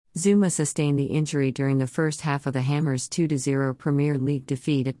Zouma sustained the injury during the first half of the Hammers' 2-0 Premier League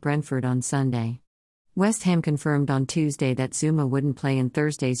defeat at Brentford on Sunday. West Ham confirmed on Tuesday that Zouma wouldn't play in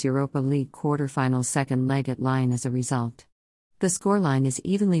Thursday's Europa League quarter-final second leg at Lyon as a result. The scoreline is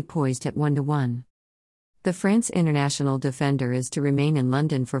evenly poised at 1-1. The France international defender is to remain in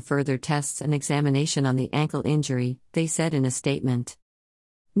London for further tests and examination on the ankle injury, they said in a statement.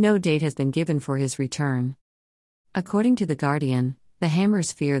 No date has been given for his return. According to The Guardian, the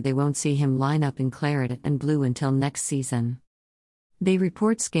Hammers fear they won't see him line up in claret and blue until next season. They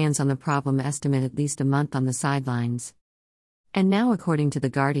report scans on the problem estimate at least a month on the sidelines. And now, according to The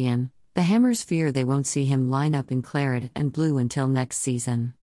Guardian, the Hammers fear they won't see him line up in claret and blue until next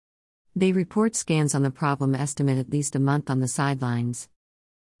season. They report scans on the problem estimate at least a month on the sidelines.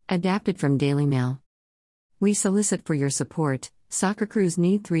 Adapted from Daily Mail. We solicit for your support. Soccer Crews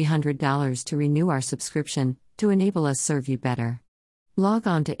need $300 to renew our subscription, to enable us serve you better. Log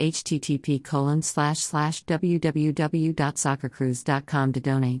on to http://www.soccercrews.com to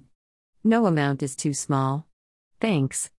donate. No amount is too small. Thanks.